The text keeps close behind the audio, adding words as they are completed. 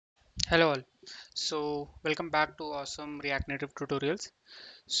Hello all. So welcome back to awesome React Native tutorials.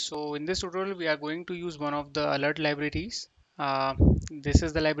 So in this tutorial we are going to use one of the alert libraries. Uh, this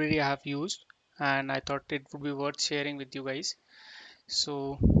is the library I have used and I thought it would be worth sharing with you guys.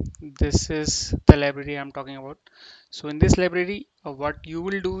 So this is the library I'm talking about. So in this library what you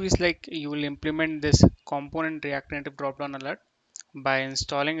will do is like you will implement this component React Native dropdown alert by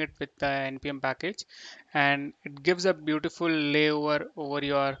installing it with the npm package, and it gives a beautiful layover over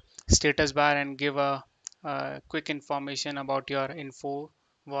your status bar and give a quick information about your info,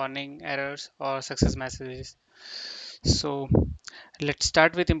 warning, errors or success messages. So let's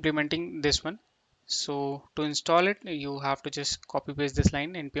start with implementing this one. So to install it you have to just copy paste this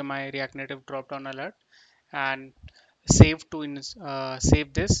line npm I react native dropdown alert and save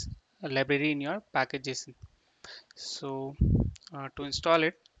this library in your package.json. So to install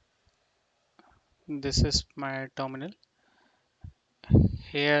it, this is my terminal.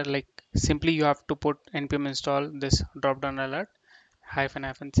 Here like simply you have to put npm install this dropdown alert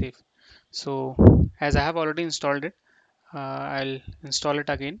hyphen save. So as I have already installed it, I'll install it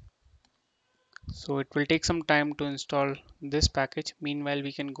again. So it will take some time to install this package. Meanwhile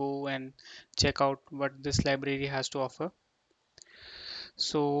we can go and check out what this library has to offer.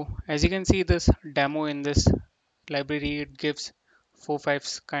 So as you can see this demo in this library, it gives 4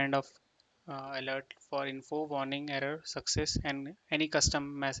 5 kind of alert for info, warning, error, success, and any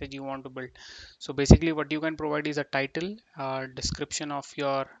custom message you want to build. So basically what you can provide is a title, description of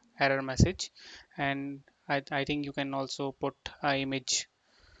your error message, and I think you can also put an image.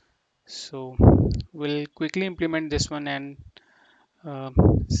 So we'll quickly implement this one and uh,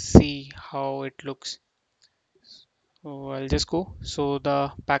 see how it looks. So I'll just go. So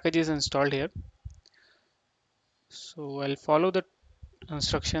the package is installed here. So I'll follow the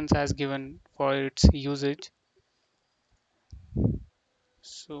instructions as given for its usage.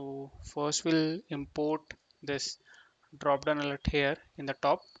 So first we'll import this dropdown alert here in the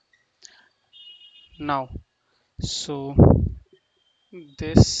top. Now, so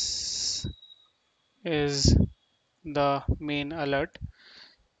this is the main alert.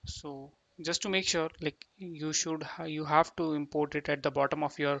 So just to make sure, like you have to import it at the bottom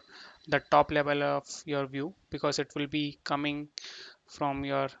of your the top level of your view, because it will be coming from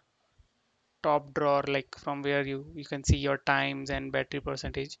your top drawer, like from where you can see your times and battery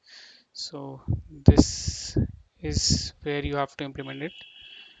percentage. So this is where you have to implement it.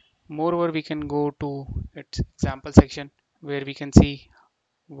 Moreover, we can go to its example section where we can see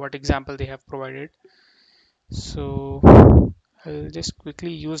what example they have provided. So I'll just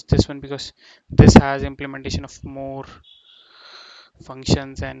quickly use this one because this has implementation of more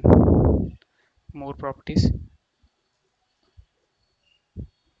functions and more properties.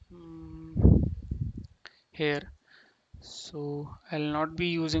 Mm, Here, so I'll not be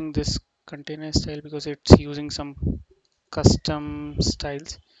using this container style because it's using some custom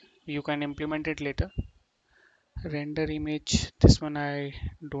styles. You can implement it later. Render image, this one I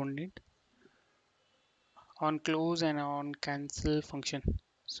don't need. On close and on cancel function,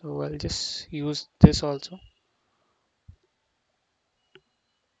 so I'll just use this also.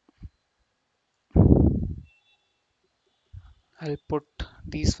 I'll put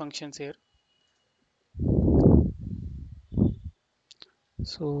these functions here.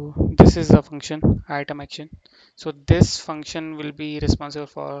 So this is the function item action. So this function will be responsible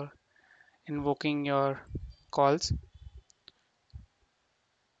for invoking your calls.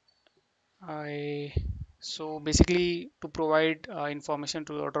 I So basically to provide information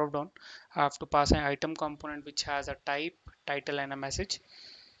to your dropdown, I have to pass an item component which has a type, title and a message.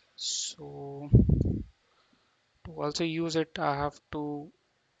 So to also use it I have to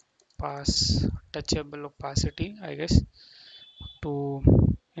pass touchable opacity, I guess, to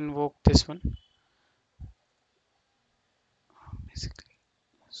invoke this one basically.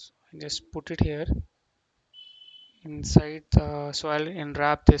 So I just put it here inside the, so I'll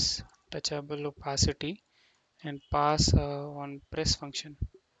unwrap this touchable opacity and pass on press function,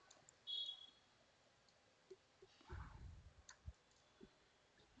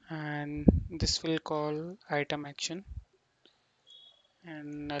 and this will call item action,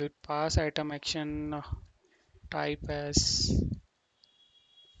 and I'll pass item action type as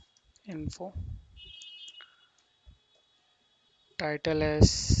info, title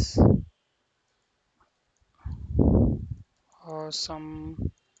as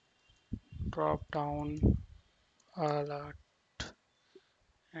some drop down alert,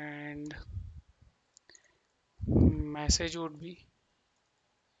 and message would be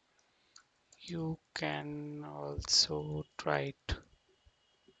you can also try it,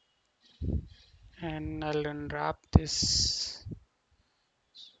 and I'll unwrap this.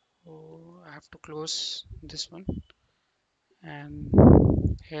 So I have to close this one, and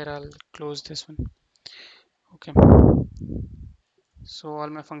here I'll close this one. Okay, so all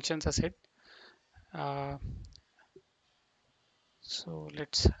my functions are set. uh, so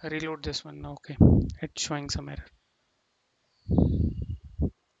let's reload this one. Okay, it's showing some error.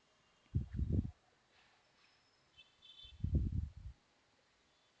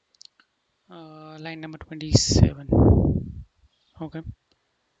 Line number 27. Okay,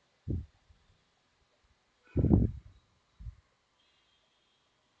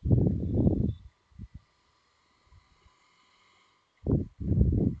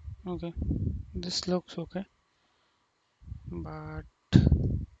 okay, this looks okay, but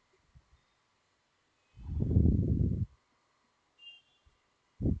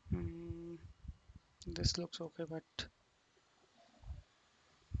mm, this looks okay, but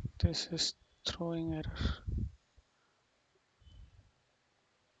this is throwing error.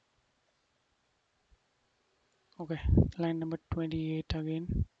 Okay, line number 28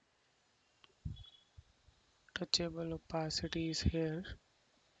 again. Touchable opacity is here.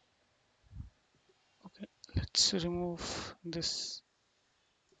 Okay, let's remove this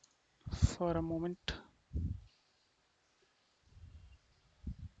for a moment.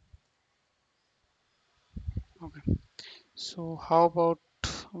 Okay, so how about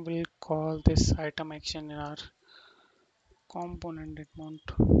we'll call this item action in our component mount.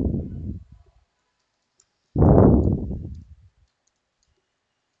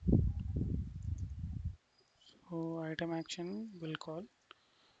 So item action will call,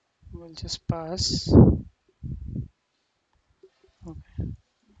 we'll just pass. Okay,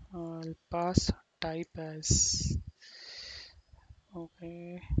 I'll pass type as,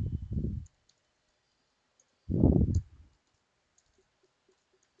 okay,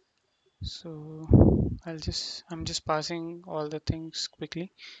 so I'm just passing all the things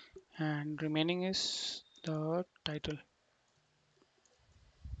quickly, and remaining is the title.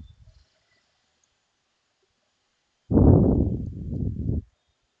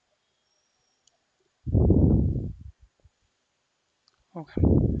 Okay,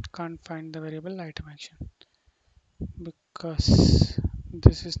 can't find the variable item action because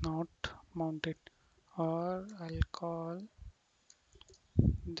this is not mounted, or I'll call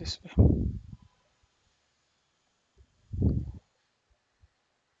this way.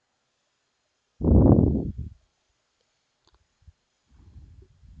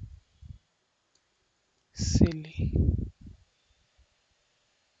 Silly.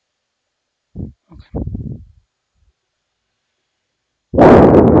 Okay,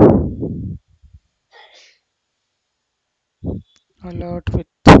 alert with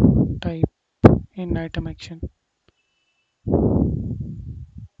type in item action.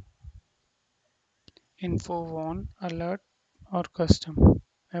 Info on alert or custom.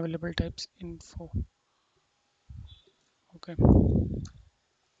 Available types info. Okay,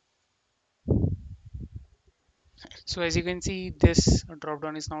 so as you can see, this drop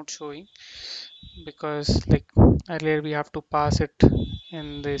down is not showing because like earlier we have to pass it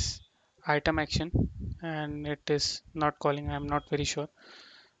in this item action, and it is not calling. I'm not very sure.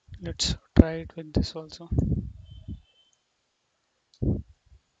 Let's try it with this also.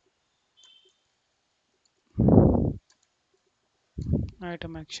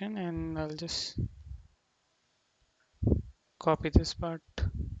 Item action, and I'll just copy this part.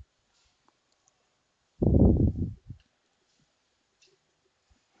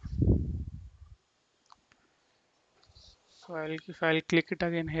 So if I'll click it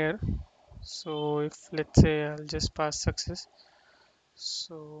again here, so if let's say I'll just pass success,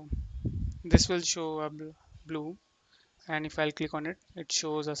 so this will show a blue, and if I'll click on it, it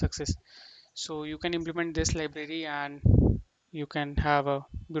shows a success. So you can implement this library, and you can have a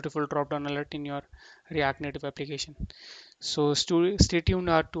beautiful drop down alert in your React Native application. So stay tuned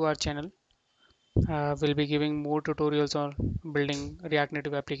to our channel. We'll be giving more tutorials on building React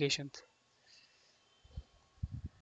Native applications.